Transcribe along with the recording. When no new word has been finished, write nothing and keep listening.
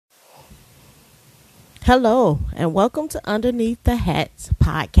Hello, and welcome to Underneath the Hats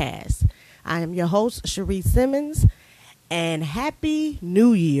podcast. I am your host, Cherie Simmons, and Happy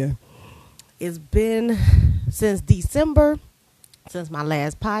New Year. It's been since December, since my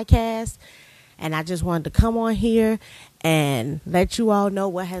last podcast, and I just wanted to come on here and let you all know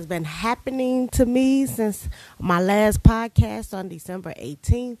what has been happening to me since my last podcast on December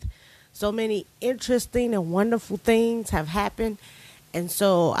 18th. So many interesting and wonderful things have happened, and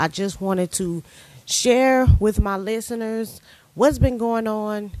so I just wanted to share with my listeners what's been going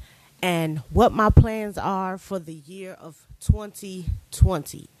on and what my plans are for the year of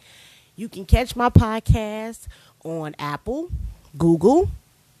 2020. You can catch my podcast on Apple, Google,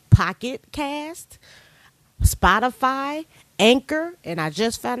 Pocket Cast, Spotify, Anchor, and I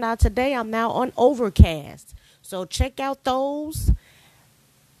just found out today I'm now on Overcast. So check out those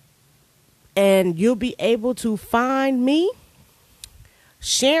and you'll be able to find me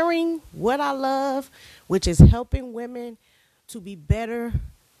sharing what I love, which is helping women to be better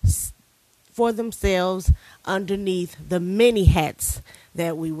for themselves underneath the many hats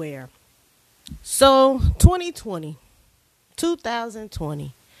that we wear. So 2020.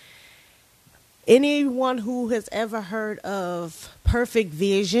 Anyone who has ever heard of perfect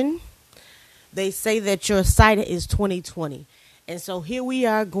vision, they say that your sight is 2020. And so here we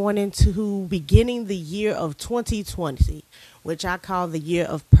are going into beginning the year of 2020, which I call the year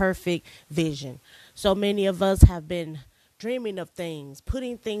of perfect vision. So many of us have been dreaming of things,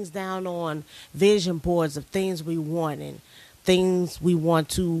 putting things down on vision boards of things we want and things we want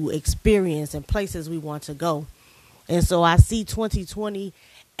to experience and places we want to go. And so I see 2020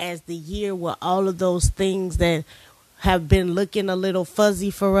 as the year where all of those things that have been looking a little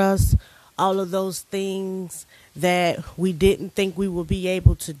fuzzy for us, all of those things that we didn't think we would be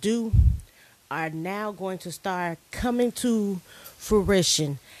able to do are now going to start coming to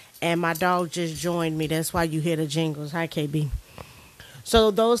fruition. And my dog just joined me. That's why you hear the jingles. Hi, KB. So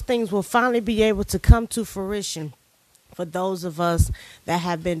those things will finally be able to come to fruition for those of us that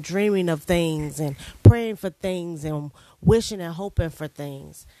have been dreaming of things and praying for things and wishing and hoping for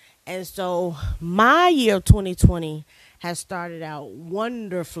things. And so my year of 2020 has started out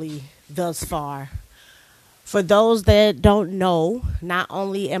wonderfully thus far. For those that don't know, not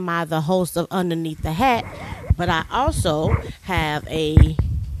only am I the host of Underneath the Hat, but I also have a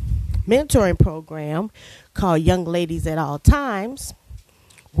mentoring program called Young Ladies at All Times,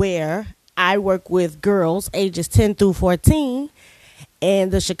 where I work with girls ages 10 through 14 in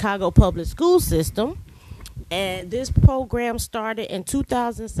the Chicago public school system. And this program started in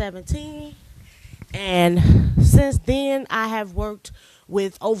 2017. And since then, I have worked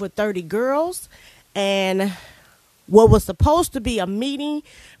with over 30 girls. And what was supposed to be a meeting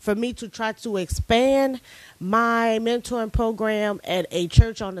for me to try to expand my mentoring program at a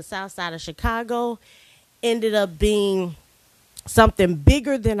church on the south side of Chicago ended up being something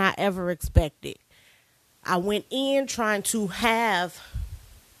bigger than I ever expected. I went in trying to have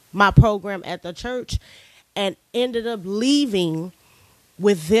my program at the church and ended up leaving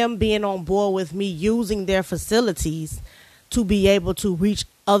with them being on board with me using their facilities to be able to reach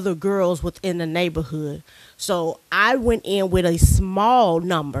other girls within the neighborhood. So I went in with a small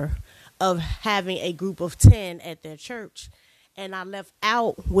number of having a group of 10 at their church, and I left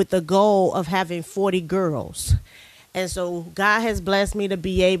out with the goal of having 40 girls. And so God has blessed me to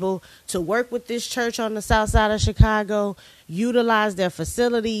be able to work with this church on the south side of Chicago, utilize their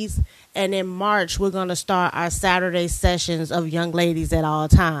facilities, and in March we're going to start our Saturday sessions of Young Ladies at All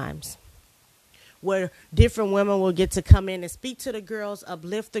Times, where different women will get to come in and speak to the girls,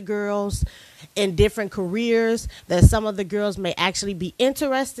 uplift the girls in different careers that some of the girls may actually be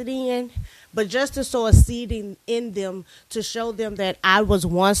interested in, but just to sow a seed in them to show them that I was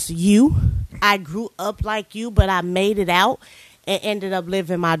once you. I grew up like you, but I made it out and ended up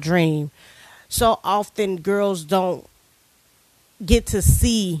living my dream. So often girls don't get to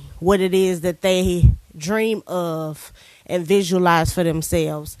see what it is that they dream of and visualize for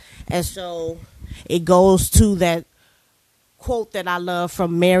themselves. And so it goes to that quote that I love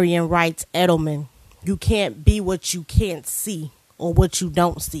from Marian Wright Edelman. You can't be what you can't see or what you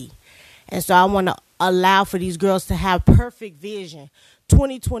don't see. And so I want to allow for these girls to have perfect vision,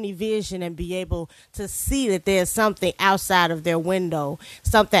 2020 vision, and be able to see that there's something outside of their window,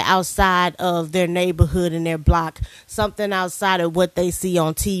 something outside of their neighborhood and their block, something outside of what they see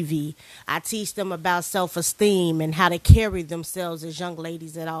on TV. I teach them about self-esteem and how to carry themselves as young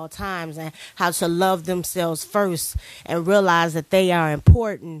ladies at all times, and how to love themselves first and realize that they are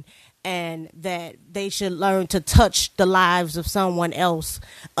important and that they should learn to touch the lives of someone else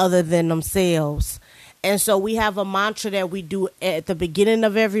other than themselves. And so we have a mantra that we do at the beginning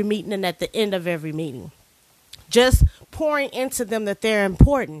of every meeting and at the end of every meeting, just pouring into them that they're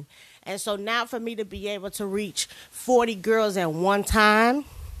important. And so now for me to be able to reach 40 girls at one time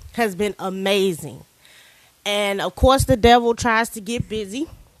has been amazing. And of course the devil tries to get busy,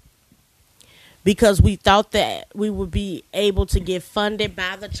 because we thought that we would be able to get funded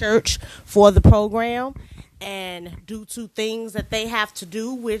by the church for the program. And due to things that they have to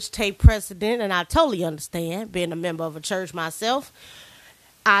do, which take precedent, and I totally understand, being a member of a church myself,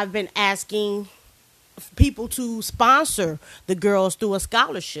 I've been asking people to sponsor the girls through a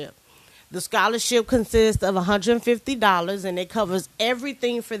scholarship. The scholarship consists of $150, and it covers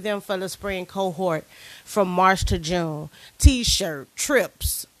everything for them for the spring cohort from March to June. T-shirt,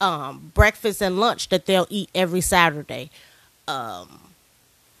 trips, breakfast and lunch that they'll eat every Saturday,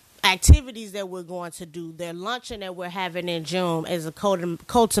 activities that we're going to do, their luncheon that we're having in June as a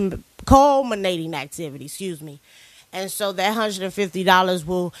culminating activity, And so that $150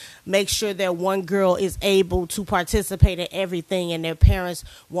 will make sure that one girl is able to participate in everything, and their parents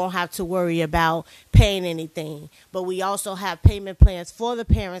won't have to worry about paying anything. But we also have payment plans for the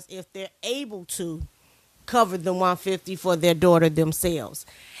parents if they're able to cover the $150 for their daughter themselves.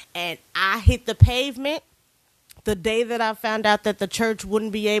 And I hit the pavement the day that I found out that the church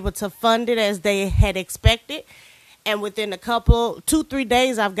wouldn't be able to fund it as they had expected. And within 2-3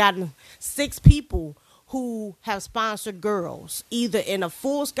 days, I've gotten 6 people who have sponsored girls, either in a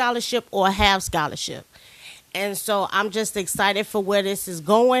full scholarship or a half scholarship. And so I'm just excited for where this is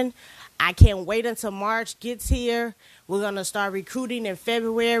going. I can't wait until March gets here. We're going to start recruiting in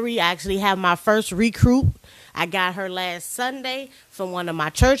February. I actually have my first recruit. I got her last Sunday from one of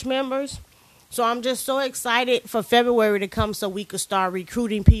my church members. So I'm just so excited for February to come so we could start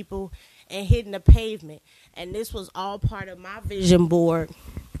recruiting people and hitting the pavement. And this was all part of my vision board,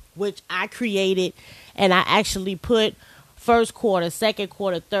 which I created, and I actually put first quarter, second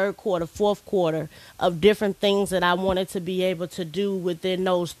quarter, third quarter, fourth quarter of different things that I wanted to be able to do within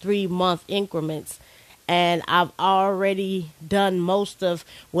those 3-month increments. And I've already done most of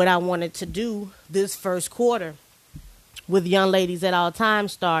what I wanted to do this first quarter, with Young Ladies at All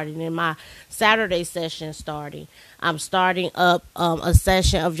Times starting and my Saturday session starting. I'm starting up a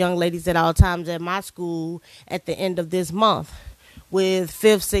session of Young Ladies at All Times at my school at the end of this month with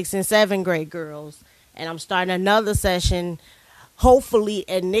 5th, 6th, and 7th grade girls. And I'm starting another session, hopefully,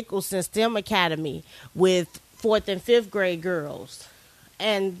 at Nicholson STEM Academy with 4th and 5th grade girls.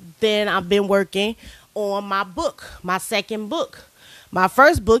 And then I've been working on my book, my second book. My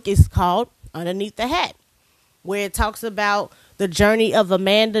first book is called Underneath the Hat, where it talks about the journey of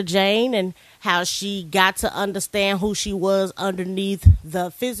Amanda Jane and how she got to understand who she was underneath the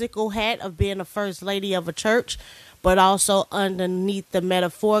physical hat of being a first lady of a church, but also underneath the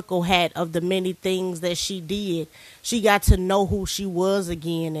metaphorical hat of the many things that she did. She got to know who she was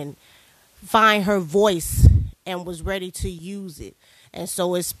again and find her voice and was ready to use it. And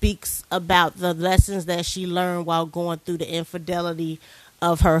so it speaks about the lessons that she learned while going through the infidelity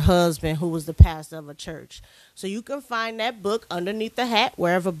of her husband, who was the pastor of a church. So you can find that book, Underneath the Hat,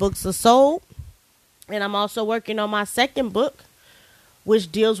 wherever books are sold. And I'm also working on my second book,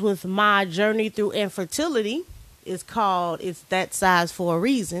 which deals with my journey through infertility. It's called It's That Size for a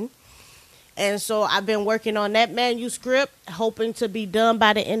Reason. And so I've been working on that manuscript, hoping to be done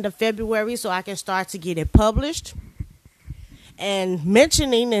by the end of February so I can start to get it published. And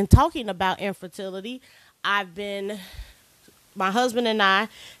mentioning and talking about infertility, my husband and I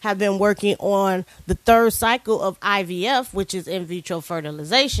have been working on the 3rd cycle of IVF, which is in vitro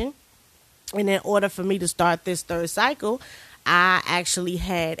fertilization. And in order for me to start this 3rd cycle, I actually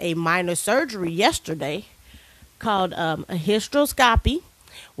had a minor surgery yesterday called a hysteroscopy,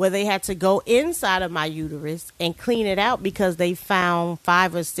 where they had to go inside of my uterus and clean it out because they found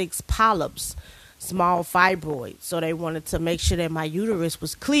 5 or 6 polyps, small fibroids. So they wanted to make sure that my uterus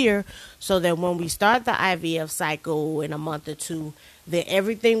was clear so that when we start the IVF cycle in a month or 2, that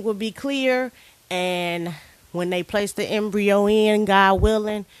everything would be clear. And when they place the embryo in, God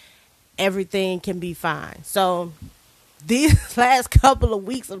willing, everything can be fine. So these last couple of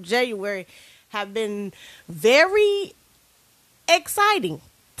weeks of January have been very exciting,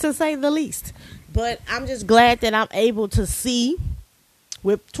 to say the least. But I'm just glad that I'm able to see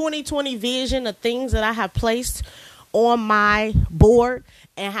with 2020 vision the things that I have placed on my board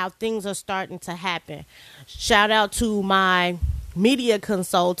and how things are starting to happen. Shout out to my media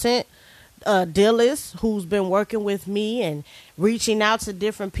consultant, Dillis, who's been working with me and reaching out to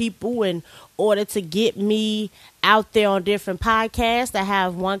different people in order to get me out there on different podcasts. I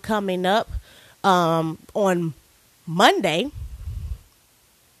have one coming up on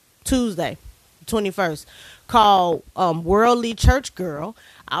Tuesday, 21st, called Worldly Church Girl.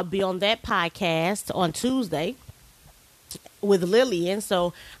 I'll be on that podcast on Tuesday with Lillian.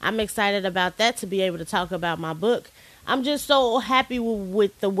 So I'm excited about that, to be able to talk about my book. I'm just so happy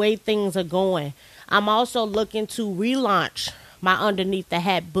with the way things are going. I'm also looking to relaunch my Underneath the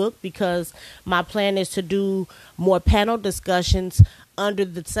Hat book, because my plan is to do more panel discussions under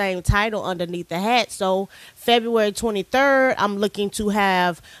the same title, Underneath the Hat. So February 23rd, I'm looking to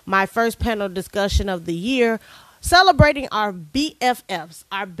have my first panel discussion of the year, celebrating our BFFs,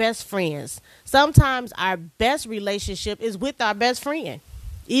 our best friends. Sometimes our best relationship is with our best friend.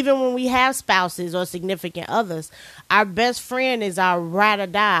 Even when we have spouses or significant others, our best friend is our ride or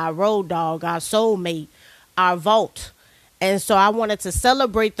die, our road dog, our soulmate, our vault. And so I wanted to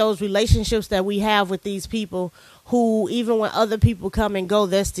celebrate those relationships that we have with these people who, even when other people come and go,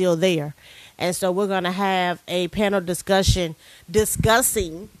 they're still there. And so we're going to have a panel discussion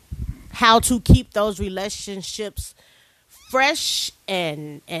discussing how to keep those relationships fresh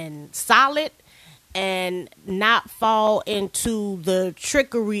and solid, and not fall into the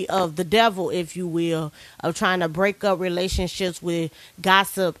trickery of the devil, if you will, of trying to break up relationships with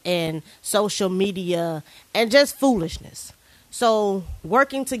gossip and social media and just foolishness. So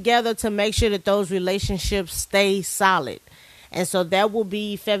working together to make sure that those relationships stay solid. And so that will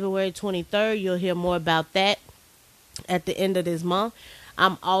be February 23rd. You'll hear more about that at the end of this month.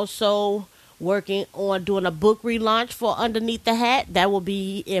 I'm also working on doing a book relaunch for Underneath the Hat. That will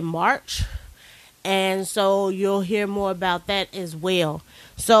be in March. And so you'll hear more about that as well.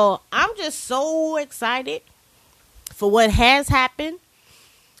 So I'm just so excited for what has happened,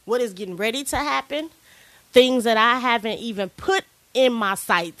 what is getting ready to happen, things that I haven't even put in my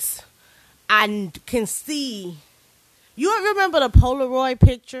sights. I can see. You remember the Polaroid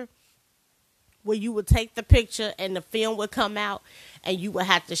picture where you would take the picture and the film would come out and you would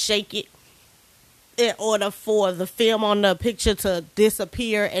have to shake it in order for the film on the picture to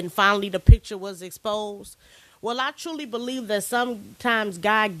disappear, and finally the picture was exposed? Well, I truly believe that sometimes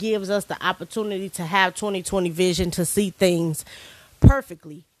God gives us the opportunity to have 20/20 vision, to see things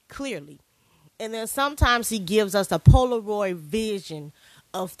perfectly, clearly. And then sometimes he gives us a Polaroid vision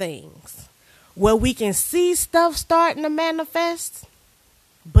of things where we can see stuff starting to manifest,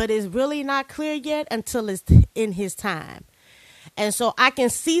 but it's really not clear yet until it's in his time. And so I can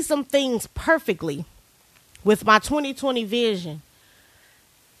see some things perfectly with my 20/20 vision.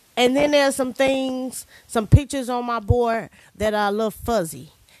 And then there's some things, some pictures on my board that are a little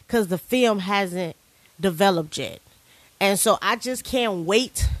fuzzy because the film hasn't developed yet. And so I just can't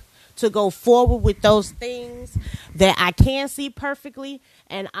wait to go forward with those things that I can see perfectly.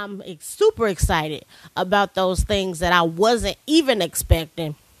 And I'm super excited about those things that I wasn't even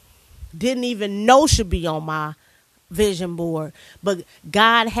expecting, didn't even know should be on my vision board. But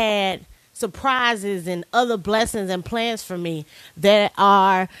God had surprises and other blessings and plans for me that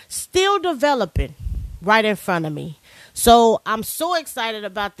are still developing right in front of me. So I'm so excited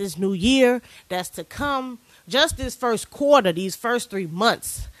about this new year that's to come. Just this first quarter, these first 3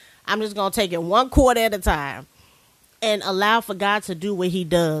 months, I'm just going to take it one quarter at a time and allow for God to do what he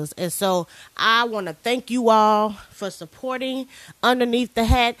does. And so I want to thank you all for supporting Underneath the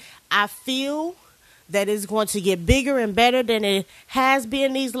Hat. I feel that it's going to get bigger and better than it has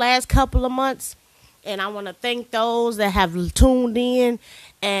been these last couple of months. And I want to thank those that have tuned in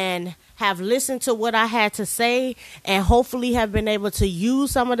and have listened to what I had to say, and hopefully have been able to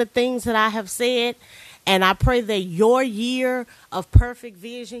use some of the things that I have said. And I pray that your year of perfect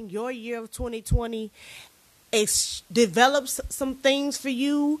vision, your year of 2020, develops some things for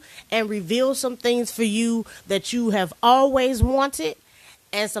you and reveals some things for you that you have always wanted,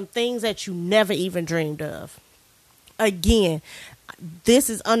 and some things that you never even dreamed of. Again, this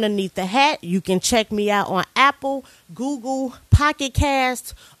is Underneath the Hat. You can check me out on Apple, Google, Pocket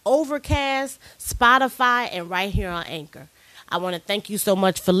Cast, Overcast, Spotify, and right here on Anchor. I want to thank you so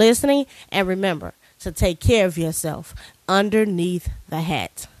much for listening, and remember to take care of yourself underneath the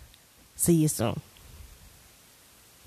hat. See you soon.